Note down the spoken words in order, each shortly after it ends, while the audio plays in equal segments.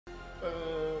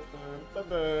Oh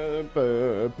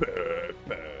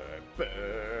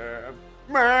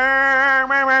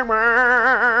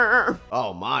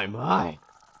my.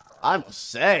 I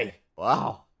must say,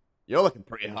 wow, you're looking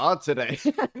pretty hard today.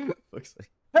 Looks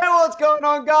like... Hey, what's going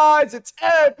on, guys? It's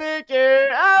Epic here,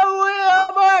 and we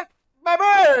are back,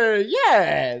 baby!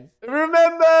 Yes!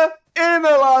 Remember, in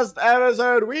the last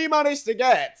episode, we managed to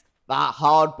get that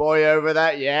hard boy over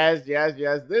there. Yes,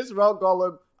 this rock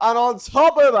golem. And on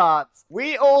top of that,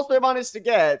 we also managed to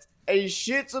get a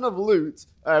shit ton of loot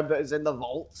that is in the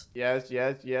vault. Yes.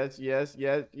 Wait,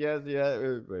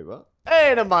 what?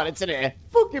 Hey, no man, it's in here.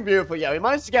 Fucking beautiful. Yeah, we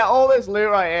managed to get all this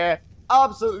loot right here.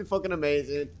 Absolutely fucking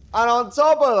amazing. And on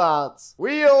top of that,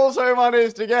 we also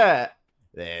managed to get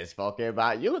this fucking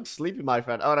bad. You look sleepy, my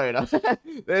friend. Oh, no, you're not.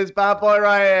 This bad boy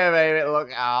right here, baby. Look,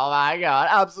 oh my god.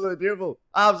 Absolutely beautiful.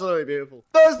 Absolutely beautiful.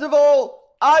 First of all,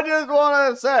 I just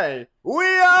want to say, we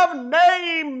have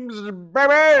names,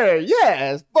 baby.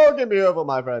 Yes, fucking beautiful,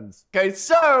 my friends. Okay,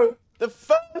 so the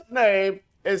first name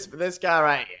is for this guy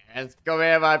right here. Yes, come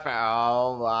here, my friend.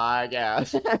 Oh my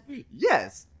gosh.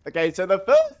 Yes. Okay, so the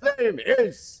first name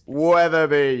is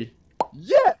Weatherby.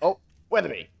 Yeah. Oh,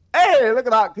 Weatherby. Hey, look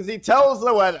at that, because he tells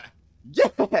the weather.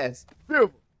 Yes.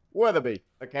 Beautiful. Weatherby.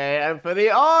 Okay, and for the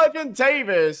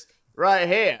Argentavis right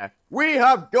here, we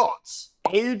have got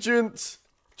Agent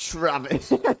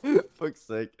Travis. Fuck's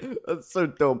sake. That's so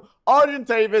dumb.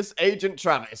 Argentavis, Agent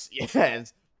Travis.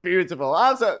 Yes. Beautiful.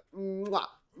 Absolutely.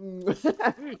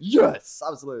 Yes.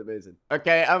 Absolutely amazing.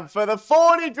 Okay, and for the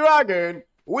Thorny Dragon,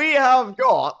 we have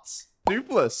got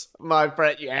Toothless, my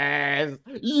friend. Yes.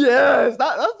 Yes.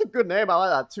 That's a good name. I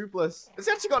like that. Toothless. Has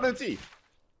he actually got no teeth?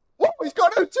 What? He's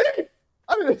got no teeth.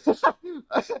 I mean,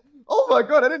 oh my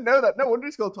god, I didn't know that. No wonder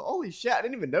he's called. Holy shit, I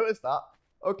didn't even notice that.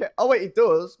 Okay. Oh, wait, he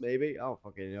does, maybe. Oh,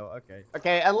 fucking know. Okay.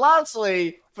 Okay, and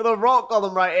lastly, for the rock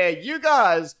golem right here, you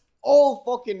guys all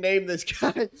fucking name this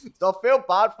guy. So I feel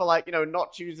bad for, like, you know,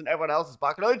 not choosing everyone else's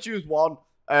back. I can only choose one.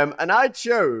 And I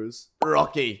chose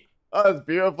Rocky. Oh, that's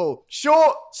beautiful.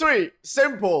 Short, sweet,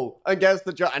 simple, and gets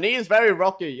the job. And he is very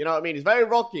rocky, you know what I mean? He's very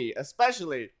rocky,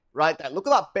 especially right there. Look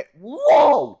at that bit.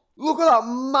 Whoa! Look at that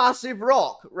massive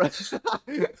rock.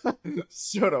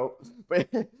 Shut up.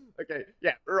 Okay,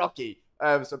 yeah, Rocky.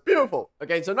 So beautiful.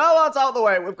 Okay, so now that's out of the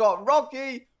way. We've got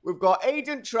Rocky, we've got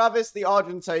Agent Travis, the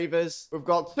Argentavis, we've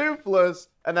got Toothless,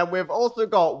 and then we've also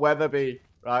got Weatherby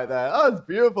right there. Oh, it's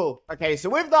beautiful. Okay, so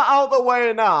with that out of the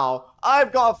way now,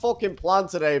 I've got a fucking plan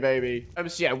today, baby.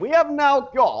 So yeah, we have now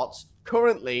got,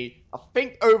 currently, I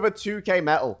think over 2k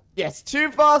metal. Yes,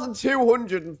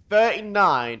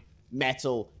 2,239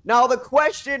 metal. Now, the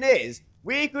question is,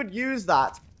 we could use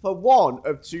that for one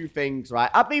of two things, right?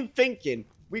 I've been thinking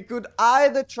we could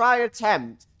either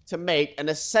attempt to make an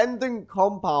ascendant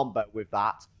compound bow with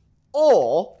that,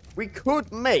 or we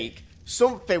could make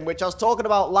something which I was talking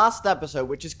about last episode,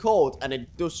 which is called an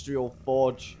industrial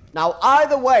forge. Now,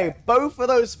 either way, both of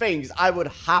those things I would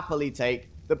happily take.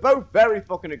 They're both very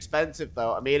fucking expensive,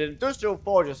 though. I mean, an industrial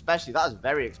forge especially, that is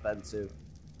very expensive.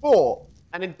 But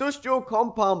an industrial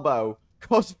compound bow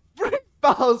costs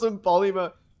 3,000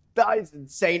 polymer. That is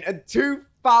insane. And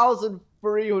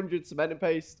 2,300 cement and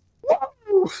paste.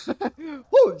 Woo!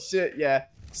 Holy shit, yeah.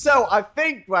 So, I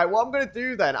think, right, what I'm going to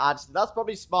do then, actually, that's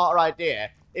probably a smarter idea.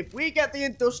 If we get the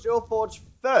industrial forge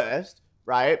first,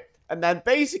 right, and then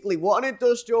basically what an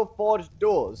industrial forge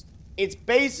does, it's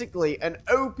basically an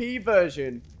OP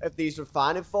version of these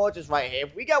refining forges right here.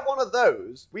 If we get one of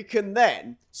those, we can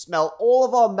then smelt all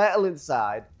of our metal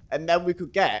inside, and then we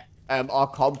could get our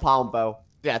compound bow.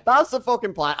 Yeah, that's the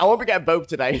fucking plan. I won't be getting both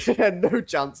today. No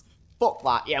chance. Fuck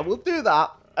that. Yeah, we'll do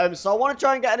that. So I want to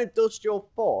try and get an industrial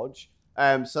forge.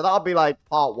 So that'll be like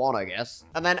part one, I guess.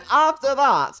 And then after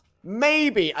that,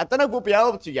 maybe, I don't know if we'll be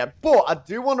able to yet, but I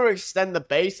do want to extend the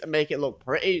base and make it look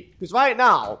pretty. Because right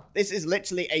now, this is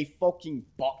literally a fucking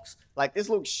box. Like, this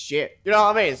looks shit. You know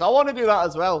what I mean? So I want to do that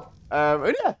as well.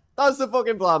 And yeah, that's the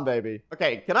fucking plan, baby.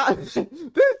 Okay, can I... This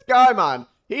guy, man,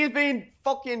 he's been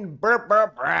fucking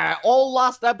all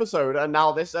last episode, and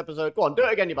now this episode. Go on, do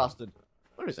it again, you bastard.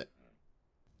 Where is it?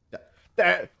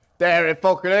 There it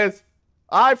fucking is.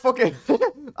 I fucking,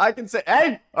 I can say,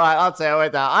 hey! Alright, that's it,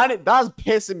 wait there. That's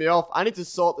pissing me off. I need to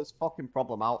sort this fucking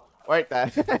problem out. Wait there.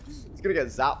 It's gonna get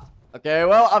zapped. Okay,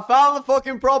 well, I found the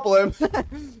fucking problem.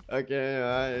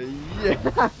 Okay,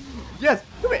 yeah. Yes,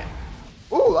 come here.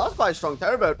 Ooh, that's quite a strong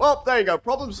terror bird. Well, there you go,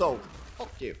 problem solved.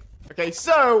 Fuck you. Okay,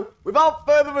 so, without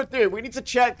further ado, we need to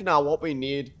check now what we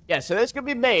need. Yeah, so this can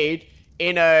be made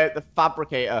in the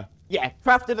fabricator. Yeah,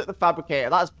 crafted at the fabricator.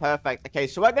 That's perfect. Okay,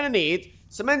 so we're gonna need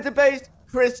cemented-based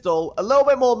crystal, a little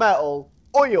bit more metal,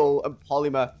 oil, and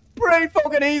polymer. pretty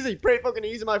fucking easy. Pretty fucking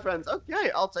easy, my friends. Okay,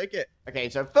 I'll take it. Okay,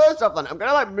 so first off then, I'm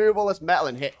gonna like move all this metal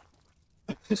in here.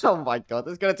 Oh my god,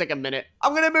 this is gonna take a minute.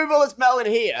 I'm gonna move all this metal in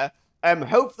here.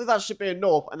 Hopefully that should be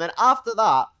enough. And then after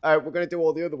that, we're gonna do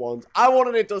all the other ones. I want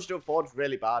an industrial forge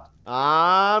really bad.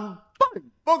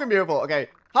 Fucking beautiful. Okay,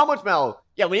 how much metal?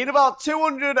 Yeah, we need about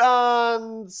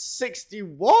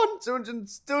 261,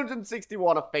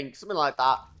 261, I think, something like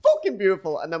that. Fucking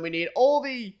beautiful. And then we need all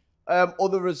the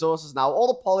other resources now, all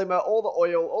the polymer, all the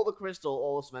oil, all the crystal,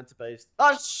 all the cement paste.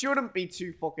 That shouldn't be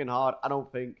too fucking hard, I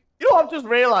don't think. You know what I've just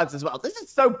realized as well? This is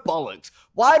so bollocks.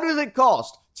 Why does it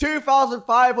cost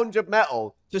 2,500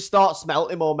 metal to start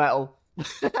smelting more metal?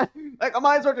 Like, I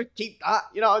might as well just keep that.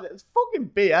 You know, it's fucking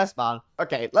BS, man.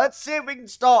 Okay, let's see if we can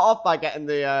start off by getting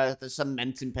the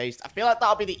cementing paste. I feel like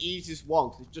that'll be the easiest one,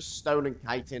 because it's just stone and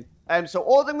chitin. So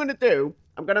all I'm going to do,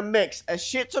 I'm going to mix a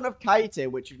shit ton of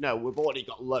chitin, which, you know, we've already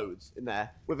got loads in there,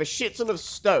 with a shit ton of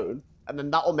stone, and then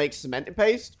that will make cementing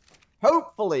paste.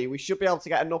 Hopefully, we should be able to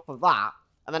get enough of that.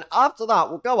 And then after that,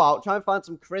 we'll go out, try and find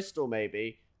some crystal,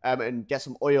 maybe. And get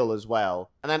some oil as well.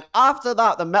 And then after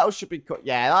that, the metal should be cut.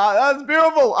 Yeah, that's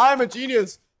beautiful. I'm a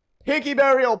genius.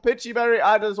 Hickeyberry or Pitchyberry,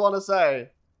 I just want to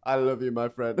say, I love you, my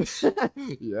friend.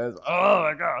 Yes. Oh,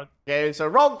 my God. Okay, so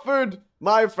Rockford,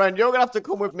 my friend, you're going to have to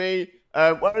come with me.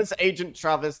 Where is Agent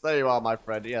Travis? There you are, my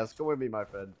friend. Yes, come with me, my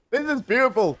friend. This is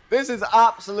beautiful. This is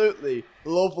absolutely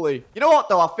lovely. You know what,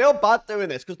 though? I feel bad doing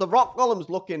this because the rock golem's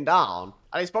looking down.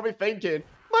 And he's probably thinking,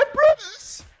 my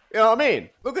brothers. You know what I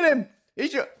mean? Look at him.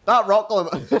 That rock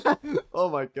golem. Oh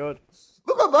my god.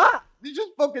 Look at that. He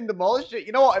just fucking demolished it.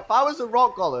 You know what? If I was a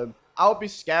rock golem, I would be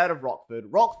scared of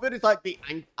Rockford. Rockford is like the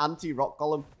anti-rock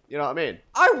golem. You know what I mean?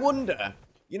 I wonder,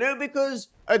 you know, because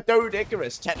a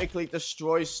Doedicarus technically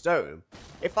destroys stone.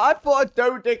 If I put a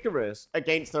Doedicarus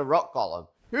against a rock golem,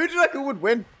 who do you reckon would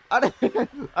win? I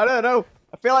don't know.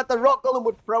 I feel like the rock golem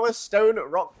would throw a stone at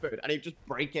Rockford and he'd just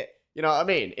break it. You know what I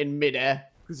mean? In midair.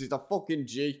 Because he's a fucking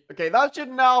G. Okay, that should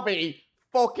now be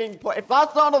fucking... If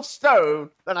that's not enough stone,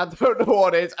 then I don't know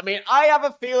what is. I mean, I have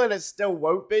a feeling it still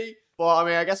won't be. But, I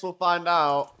mean, I guess we'll find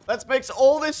out. Let's mix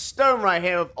all this stone right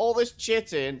here with all this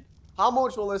chitin. How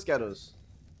much will this get us?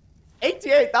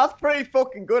 88. That's pretty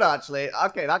fucking good, actually.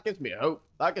 Okay, that gives me hope.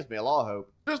 That gives me a lot of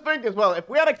hope. Just think as well, if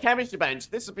we had a chemistry bench,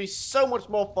 this would be so much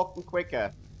more fucking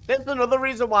quicker. There's another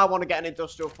reason why I want to get an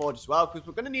industrial forge as well, because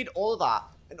we're going to need all of that.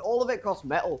 And all of it costs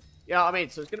metal. You know what I mean?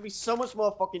 So it's going to be so much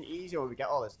more fucking easier when we get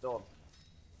all this done.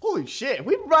 Holy shit,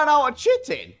 we've run out of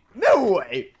chitin. No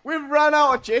way. We've run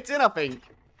out of chitin, I think.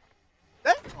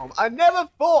 Damn, I never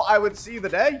thought I would see the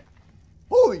day.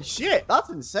 Holy shit, that's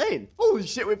insane. Holy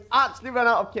shit, we've actually run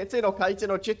out of chitin or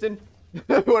chitin or chitin.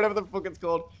 Whatever the fuck it's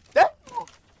called. Damn.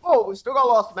 Oh, we've still got a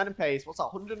lot of cement paste. What's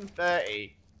that?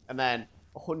 130. And then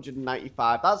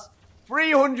 195. That's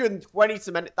 320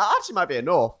 cement. That actually might be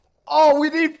enough. Oh, we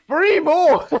need 3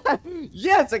 more.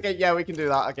 Yes, okay, yeah, we can do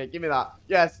that. Okay, give me that.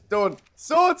 Yes, done.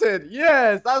 Sorted.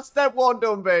 Yes, that's step 1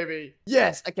 done, baby.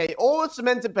 Yes, okay, all the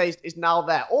cemented paste is now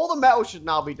there. All the metal should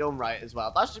now be done right as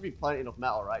well. That should be plenty enough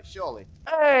metal, right? Surely.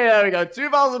 Hey, there we go.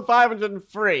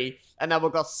 2,503. And then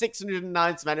we've got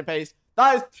 609 cemented paste.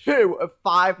 That is 2 of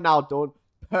 5 now done.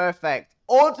 Perfect.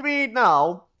 All we need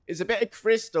now is a bit of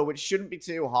crystal, which shouldn't be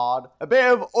too hard. A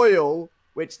bit of oil,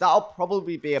 which that'll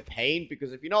probably be a pain,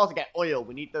 because if you know how to get oil,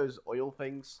 we need those oil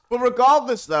things. But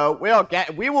regardless, though,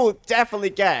 we will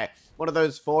definitely get one of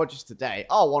those forges today.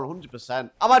 Oh, 100%.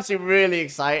 I'm actually really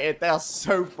excited. They are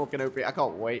so fucking OP. I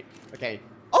can't wait. Okay.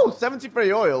 Oh,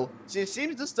 73 oil. So it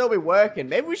seems to still be working.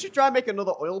 Maybe we should try and make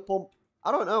another oil pump.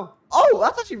 I don't know. Oh,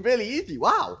 that's actually really easy.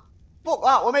 Wow. Fuck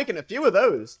that. We're making a few of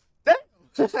those.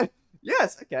 Damn.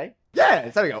 Yes, okay.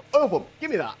 Yes, there we go. Oil pump.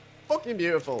 Give me that. Fucking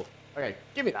beautiful. Okay,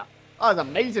 give me that. Oh, that's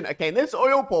amazing. Okay, this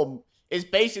oil pump is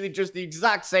basically just the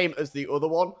exact same as the other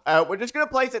one. We're just going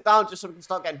to place it down just so we can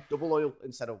start getting double oil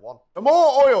instead of 1. The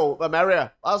more oil, the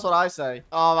merrier. That's what I say.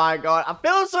 Oh, my God. I'm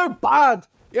feeling so bad.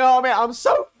 You know what I mean? I'm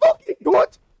so fucking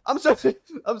good. I'm so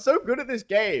good at this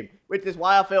game, which is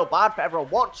why I feel bad for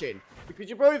everyone watching. Because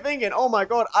you're probably thinking, oh, my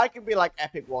God, I can be like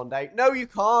epic one day. No, you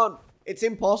can't. It's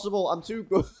impossible. I'm too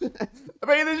good. I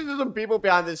mean, there's just some people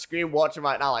behind this screen watching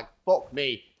right now like, fuck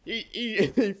me.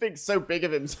 He thinks so big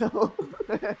of himself.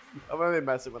 I'm only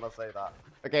messing when I say that.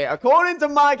 Okay, according to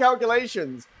my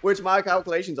calculations, which my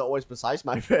calculations are always precise,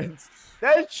 my friends,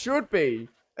 there should be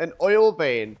an oil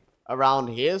vein around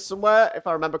here somewhere, if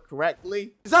I remember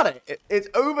correctly. Is that it? It's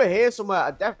over here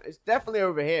somewhere. It's definitely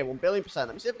over here, 1,000,000,000%.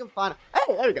 Let me see if I can find it.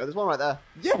 Hey, there we go. There's one right there.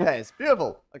 Yes,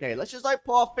 beautiful. Okay, let's just like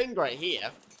put our finger right here.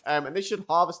 And this should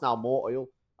harvest now more oil.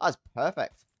 That's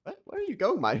perfect. Where are you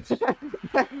going, mate?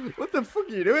 What the fuck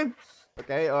are you doing?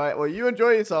 Okay, all right. Well, you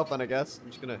enjoy yourself then, I guess. I'm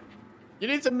just gonna... You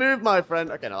need to move, my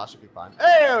friend. Okay, no, that should be fine.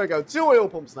 Hey, there we go. 2 oil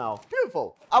pumps now.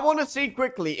 Beautiful. I want to see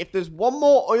quickly if there's one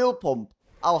more oil pump.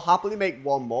 I'll happily make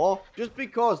one more. Just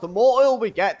because the more oil we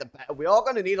get, the better. We are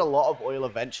going to need a lot of oil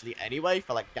eventually anyway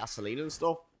for like gasoline and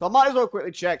stuff. So I might as well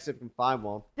quickly check see if we can find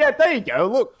one. Yeah, there you go.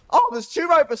 Look. Oh, there's 2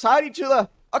 right beside each other.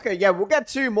 Okay, yeah, we'll get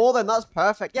 2 more then. That's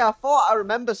perfect. Yeah, I thought I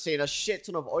remember seeing a shit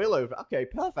ton of oil over it. Okay,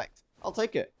 perfect. I'll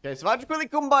take it. Okay, so if I just quickly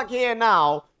come back here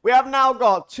now, we have now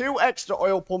got 2 extra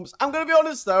oil pumps. I'm going to be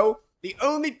honest, though. The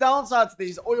only downside to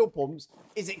these oil pumps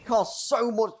is it costs so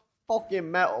much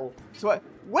fucking metal. So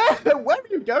where are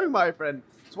you going, my friend?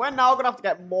 So we're now going to have to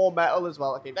get more metal as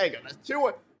well. Okay, there you go. There's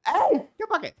 2. Hey, get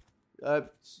back here.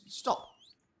 Stop.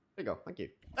 There you go. Thank you.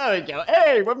 There we go.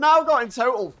 Hey, we've now got in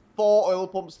total 4 oil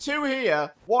pumps. 2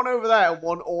 here, 1 over there, and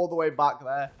 1 all the way back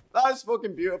there. That is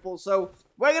fucking beautiful. So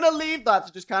we're going to leave that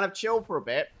to just kind of chill for a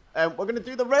bit. We're going to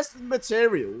do the rest of the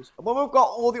materials. And when we've got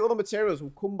all the other materials,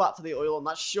 we'll come back to the oil. And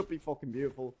that should be fucking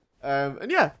beautiful. And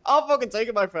yeah, I'll fucking take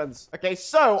it, my friends. Okay,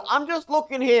 so I'm just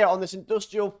looking here on this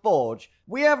industrial forge.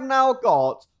 We have now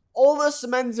got all the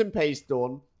cementing paste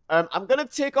done. I'm going to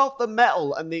take off the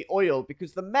metal and the oil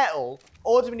because the metal,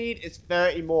 all we need is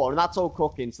 30 more. And that's all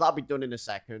cooking, so that'll be done in a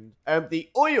second. The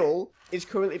oil is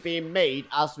currently being made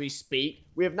as we speak.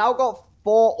 We have now got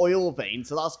 4 oil veins,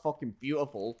 so that's fucking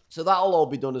beautiful. So that'll all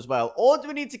be done as well. All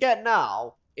we need to get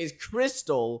now is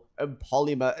crystal and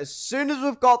polymer. As soon as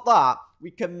we've got that,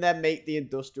 we can then make the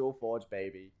industrial forge,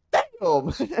 baby.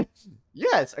 Damn!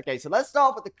 Yes, okay, so let's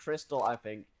start with the crystal, I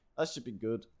think. That should be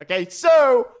good. Okay,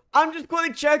 so I'm just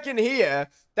quickly checking here.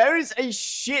 There is a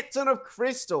shit ton of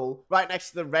crystal right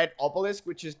next to the red obelisk,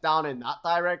 which is down in that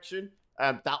direction.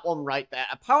 That one right there.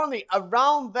 Apparently,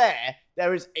 around there,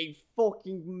 there is a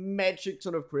fucking metric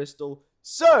ton of crystal.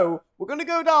 So, we're going to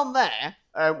go down there,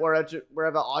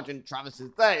 wherever Argent Travis is.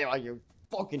 There you are, you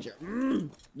fucking shit.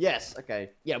 Yes,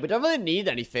 okay. Yeah, we don't really need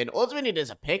anything. All we need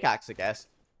is a pickaxe, I guess.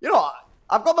 You know what?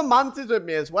 I've got the mantis with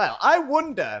me as well. I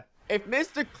wonder if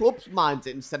Mr. Clubs mines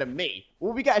it instead of me,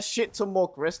 will we get a shit ton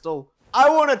more crystal? I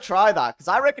want to try that, because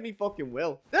I reckon he fucking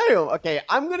will. Damn, okay,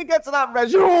 I'm going to get to that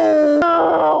reservoir.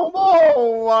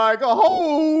 Oh my god,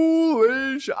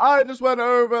 holy shit. I just went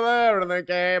over there and then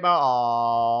came out.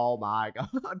 Oh my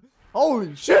god.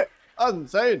 Holy shit. That's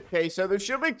insane. Okay, so there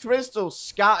should be crystals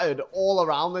scattered all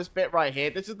around this bit right here.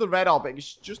 This is the red orb.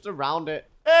 It's just around it.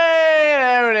 Hey,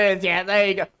 there it is. Yeah, there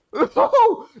you go.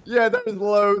 Oh, yeah, there's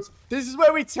loads. This is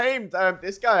where we tamed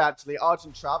this guy, actually,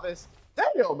 Argent Travis.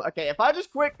 Damn. Okay, if I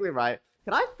just quickly, right,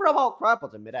 can I throw out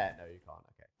crypods in midair? No, you can't.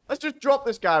 Okay. Let's just drop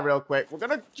this guy real quick. We're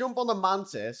going to jump on the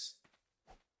mantis.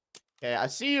 Okay, I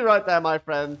see you right there, my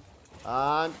friend.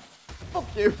 And fuck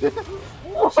you.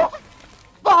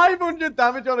 500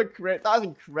 damage on a crit. That is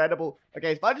incredible.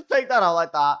 Okay, so if I just take that out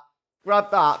like that,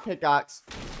 grab that, pickaxe.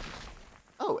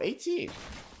 Oh, 18.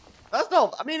 That's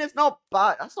not, I mean, it's not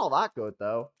bad. That's not that good,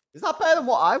 though. Is that better than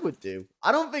what I would do?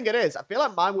 I don't think it is. I feel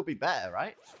like mine would be better,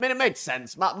 right? I mean, it makes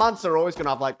sense. Mans are always going to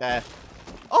have, like, their...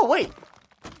 Oh, wait.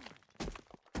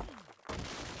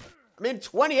 I mean,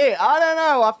 28. I don't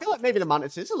know. I feel like maybe the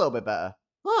mantis is a little bit better.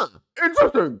 Huh.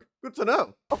 Interesting. Good to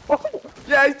know.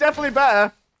 Yeah, it's definitely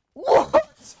better. What?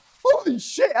 Holy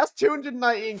shit, that's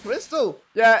 219 crystal.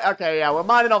 Yeah, okay, yeah, we're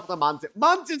mining off the mantis.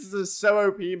 Mantis is so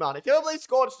OP, man. If you ever play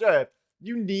Scorched Earth,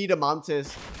 you need a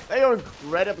mantis. They are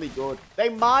incredibly good. They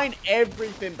mine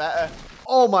everything better.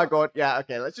 Oh my god, yeah,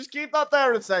 okay, let's just keep that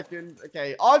there in a second.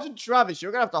 Okay, Argent Travis,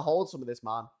 you're gonna have to hold some of this,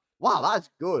 man. Wow, that's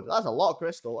good. That's a lot of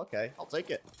crystal. Okay, I'll take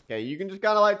it. Okay, you can just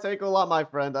kind of like take all that, my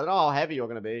friend. I don't know how heavy you're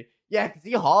gonna be. Yeah, because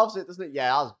he halves it, doesn't it?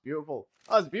 Yeah, that's beautiful.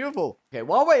 That's beautiful. Okay,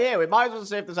 while we're here, we might as well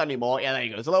see if there's any more. Yeah, there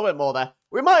you go. There's a little bit more there.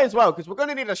 We might as well, because we're going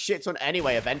to need a shit ton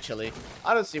anyway, eventually.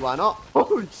 I don't see why not.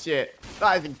 Holy shit.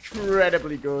 That is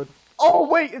incredibly good. Oh,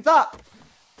 wait, is that...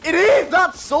 It is!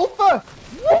 That's sulfur!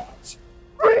 What?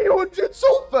 300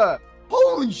 sulfur!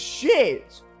 Holy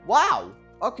shit! Wow.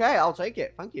 Okay, I'll take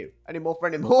it. Thank you. Any more for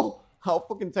any more? I'll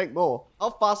fucking take more.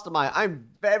 How fast am I? I'm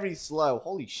very slow.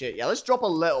 Holy shit. Yeah, let's drop a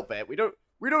little bit. We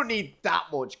don't need that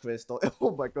much crystal.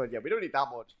 Oh my god, yeah, we don't need that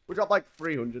much. We'll drop like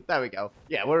 300. There we go.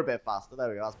 Yeah, we're a bit faster. There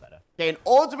we go, that's better. Okay, and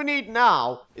all we need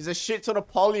now is a shit ton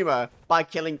of polymer by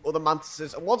killing other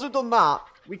mantises. And once we've done that,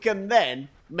 we can then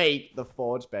make the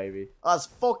forge, baby. That's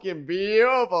fucking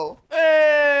beautiful.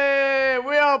 Hey,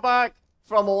 we are back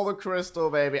from all the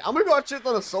crystal, baby. And we got a shit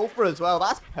ton of sulfur as well.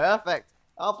 That's perfect.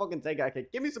 I'll fucking take it. Okay,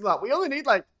 give me some of that. We only need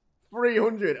like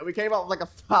 300 and we came out with like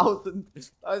 1,000.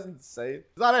 That's insane. Is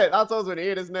that it? That's all we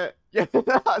need, isn't it? Yeah,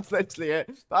 that's literally it.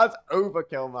 That's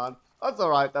overkill, man. That's all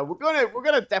right, though. We're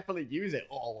gonna definitely use it.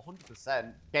 Oh,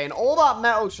 100%. Okay, and all that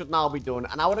metal should now be done.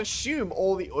 And I would assume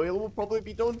all the oil will probably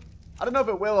be done. I don't know if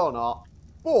it will or not.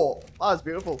 But that's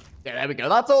beautiful. Yeah, there we go.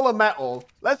 That's all the metal.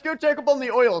 Let's go check up on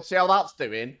the oil, see how that's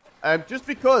doing. Just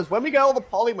because when we get all the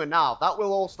polymer now, that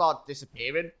will all start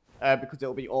disappearing. Because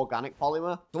it'll be organic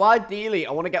polymer. So ideally,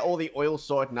 I want to get all the oil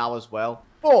sorted now as well.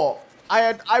 But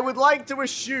I would like to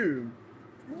assume...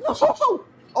 Whoa!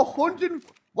 100...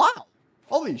 Wow!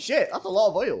 Holy shit, that's a lot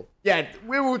of oil. Yeah,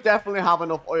 we will definitely have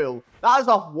enough oil. That is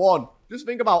off one. Just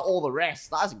think about all the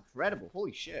rest. That is incredible.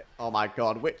 Holy shit. Oh my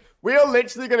god. We are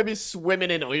literally going to be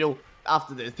swimming in oil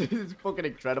after this. This is fucking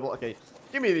incredible. Okay,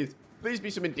 give me these. Please be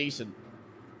something decent.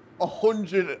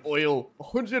 100 oil.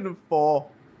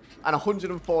 104. And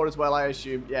 104 as well, I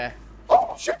assume. Yeah.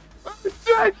 Oh, shit.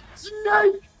 Snake!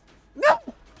 Snake! No!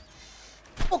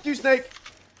 Fuck you, snake!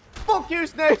 Fuck you,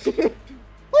 snake!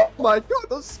 Oh my god,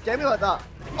 don't scare me like that.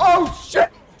 Oh, shit!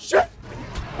 Shit!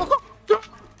 Fuck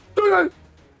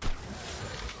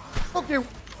you!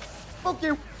 Fuck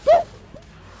you!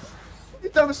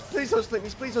 Please don't sleep me.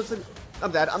 Please don't sleep me.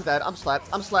 I'm dead. I'm dead. I'm slapped.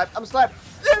 I'm slapped. I'm slapped.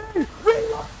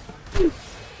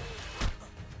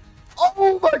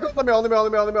 Oh my god, let me on, let me on,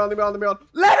 let me on, let me on, let me on, let me on.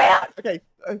 Let me on! Okay,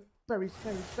 berries,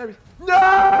 berries, berries. No!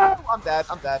 I'm dead,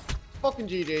 I'm dead. Fucking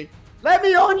GG. Let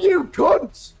me on, you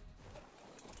cunt!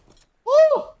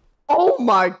 Oh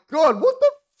my god, what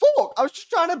the fuck? I was just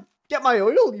trying to get my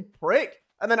oil, you prick.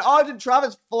 And then Argent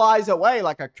Travis flies away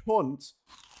like a cunt.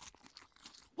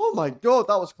 Oh my god,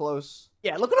 that was close.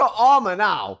 Yeah, look at our armor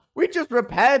now. We just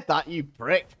repaired that, you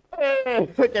prick.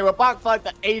 Okay, we're back for like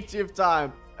the 80th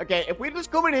time. Okay, if we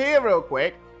just come in here real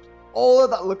quick, all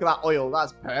of that, look at that oil,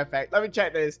 that's perfect. Let me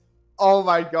check this. Oh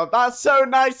my god, that's so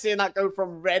nice seeing that go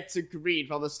from red to green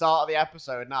from the start of the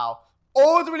episode now.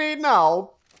 All we need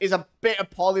now is a bit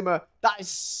of polymer. That is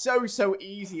so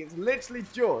easy. It's literally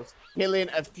just killing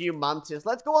a few mantis.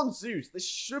 Let's go on Zeus. This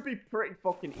should be pretty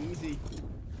fucking easy.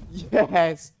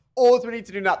 Yes. All we need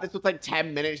to do now, this will take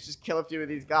 10 minutes, just kill a few of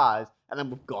these guys, and then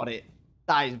we've got it.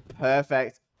 That is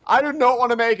perfect. I do not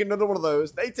want to make another one of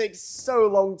those. They take so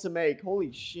long to make.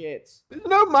 Holy shit. There's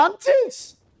no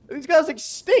mantis. These guys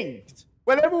extinct.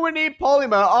 Whenever we need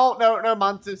polymer. Oh, no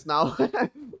mantis now.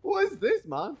 What is this,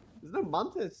 man? There's no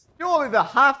mantis. Surely there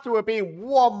have to have been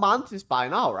one mantis by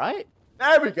now, right?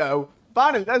 There we go.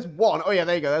 Finally, there's one. Oh, yeah,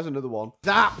 there you go. There's another one.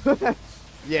 Zap.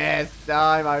 Yes,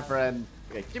 die, my friend.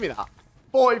 Okay, give me that.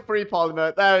 43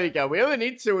 polymer. There you go. We only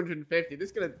need 250.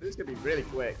 This is gonna be really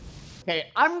quick.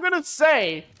 Okay, I'm gonna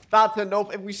say that's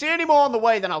enough. If we see any more on the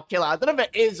way, then I'll kill it. I don't know if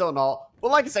it is or not. But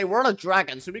like I say, we're on a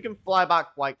dragon, so we can fly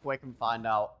back quite quick and find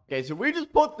out. Okay, so we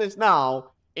just put this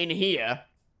now in here.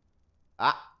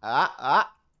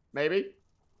 Maybe.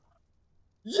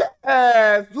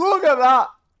 Yes! Look at that!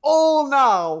 All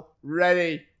now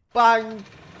ready. Bang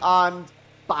and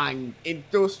bang.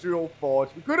 Industrial forge.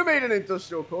 We could have made an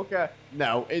industrial cooker.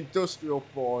 No, industrial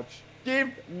forge. Give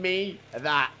me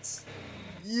that.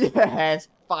 Yes,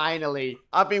 finally.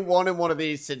 I've been wanting one of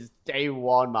these since day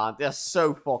one, man. They're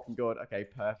so fucking good. Okay,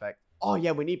 perfect. Oh,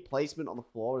 yeah, we need placement on the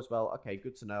floor as well. Okay,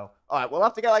 good to know. All right, we'll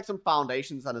have to get, like, some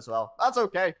foundations then as well. That's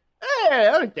okay. Hey,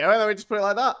 there we go. And then we just put it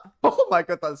like that. Oh, my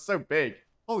God, that's so big.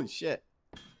 Holy shit.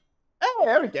 Hey,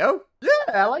 there we go.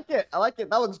 Yeah, I like it. I like it.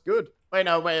 That looks good. Wait,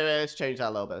 no, wait. Let's change that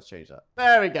a little bit. Let's change that.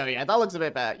 There we go. Yeah, that looks a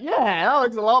bit better. Yeah, that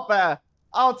looks a lot better.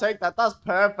 I'll take that. That's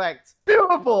perfect.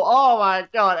 Beautiful. Oh, my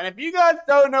God. And if you guys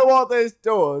don't know what this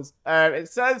does, it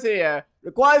says here,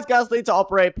 requires gasoline to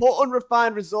operate. Put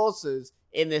unrefined resources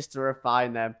in this to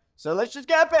refine them. So let's just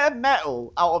get a bit of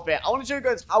metal out of it. I want to show you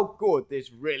guys how good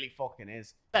this really fucking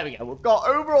is. There we go. We've got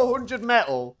over 100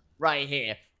 metal right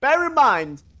here. Bear in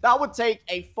mind, that would take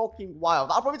a fucking while.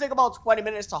 That'll probably take about 20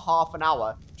 minutes to half an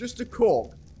hour just to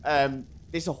cook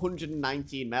this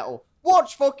 119 metal.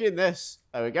 Watch fucking this.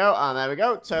 There we go, and there we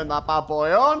go. Turn that bad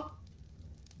boy on.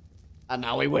 And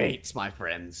now we wait, my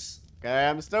friends. Okay,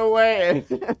 I'm still waiting.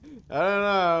 I don't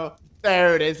know.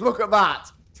 There it is. Look at that.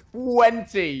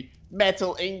 20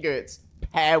 metal ingots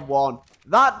per one.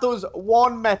 That does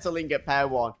one metal ingot per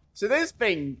one. So this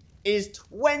thing is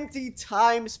 20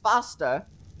 times faster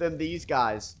than these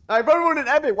guys. Now, if everyone in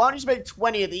Epic, why don't you just make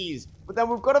 20 of these? But then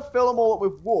we've got to fill them all up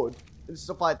with wood and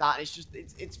stuff like that. And it's just,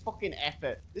 it's fucking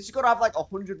effort. This has got to have like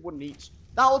 100 wooden each.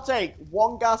 That'll take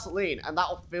one gasoline and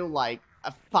that'll fill like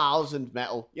 1,000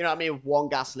 metal. You know what I mean? With one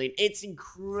gasoline. It's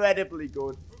incredibly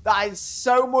good. That is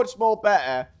so much more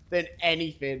better than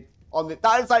anything on the...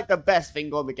 That is like the best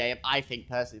thing on the game, I think,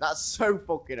 personally. That's so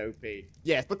fucking OP.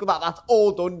 Yes, look at that. That's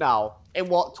all done now. In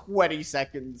what, 20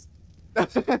 seconds?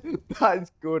 That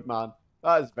is good, man.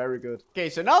 That is very good. Okay,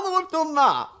 so now that we've done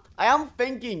that, I am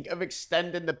thinking of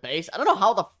extending the base. I don't know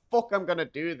how the fuck I'm gonna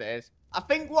do this. I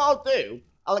think what I'll do,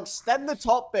 I'll extend the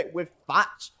top bit with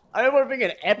thatch. I know we're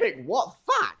thinking epic. What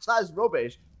thatch? That is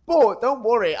rubbish. But don't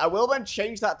worry, I will then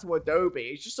change that to Adobe.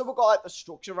 It's just so we've got like the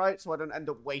structure right, so I don't end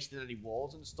up wasting any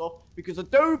walls and stuff. Because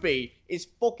Adobe is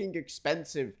fucking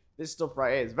expensive. This stuff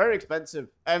right here is very expensive.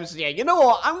 So yeah, you know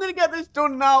what? I'm gonna get this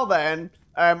done now then.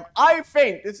 I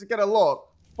think this is gonna look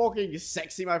fucking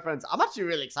sexy, my friends. I'm actually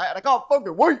really excited. I can't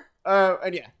fucking wait.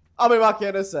 And yeah, I'll be back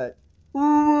in a sec.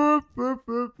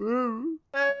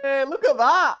 Hey, look at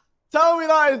that. Tell me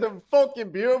that isn't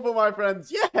fucking beautiful, my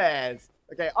friends. Yes.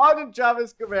 Okay, Ardent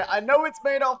Travis, come here. I know it's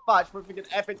made of thatch, but freaking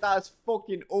epic, that is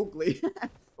fucking ugly.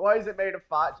 Why is it made of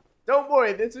thatch? Don't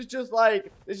worry, this is just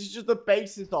the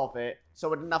basis of it,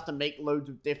 so I didn't have to make loads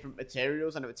of different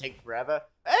materials and it would take forever.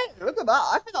 Hey, look at that.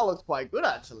 I think that looks quite good,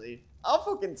 actually. I'll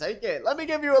fucking take it. Let me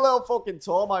give you a little fucking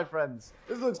tour, my friends.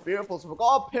 This looks beautiful. So we've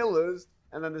got our pillars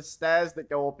and then the stairs that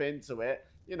go up into it,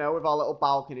 you know, with our little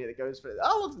balcony that goes through it.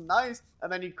 That looks nice.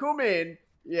 And then you come in.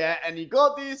 Yeah, and you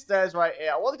got these stairs right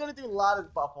here. I was going to do ladders,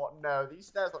 but I thought, no, these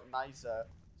stairs look nicer.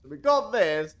 So we got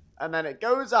this, and then it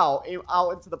goes out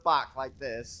into the back like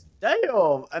this.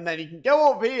 Damn! And then you can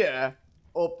go up here,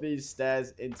 up these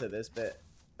stairs into this bit.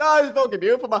 That is fucking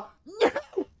beautiful, man.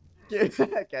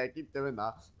 Okay, keep doing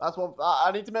that. That's one.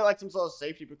 I need to make like some sort of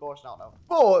safety precaution out now.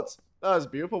 But that is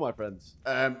beautiful, my friends.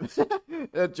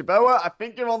 Jaboa, I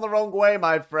think you're on the wrong way,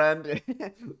 my friend.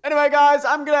 Anyway, guys,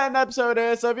 I'm gonna end the episode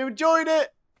here. So if you enjoyed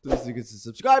it, please consider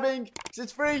subscribing. Because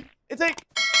it's free. It takes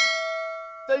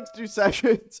 2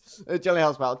 seconds. It generally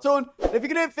helps me out a ton. And if you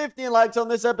can hit 15 likes on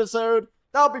this episode,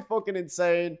 that'll be fucking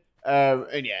insane.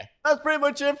 And yeah, that's pretty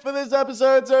much it for this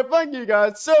episode. So thank you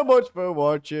guys so much for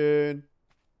watching.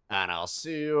 And I'll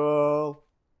see you all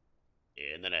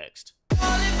in the next.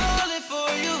 Falling for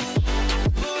you.